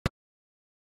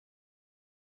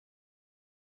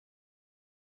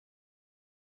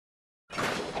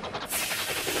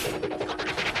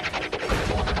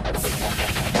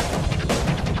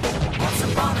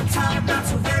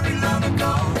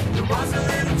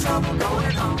trouble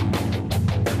going on.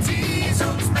 The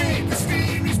diesels make the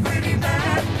steamies pretty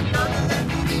mad. None of them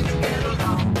can even get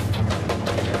along.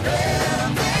 There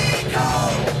they go,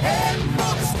 heading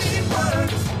for the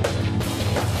steamworks.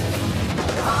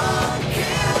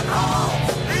 Honking horns,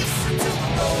 listen to the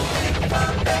rolling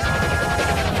thunder.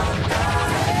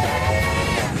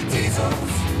 Hey, the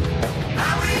diesels,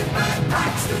 now we've burned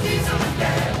pipes to diesel and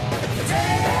dead. The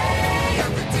day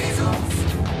of the diesels,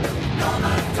 no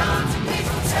more times and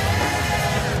diesel's head.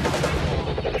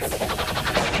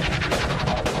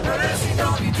 But as you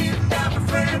know, you didn't have a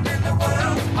friend in the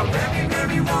world. How very,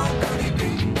 very wrong could he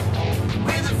be?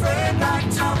 With a friend like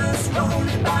Thomas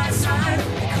rolling by his side,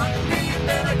 he couldn't be a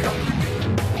better company.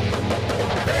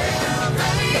 There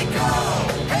they go,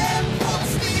 heading for the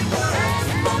steamworks,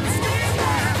 for the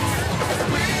steamworks.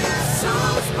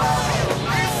 Whistles blow,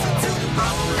 listen to the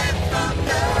rolling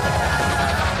thunder.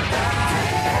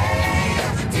 Hey,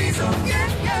 the diesel, yeah.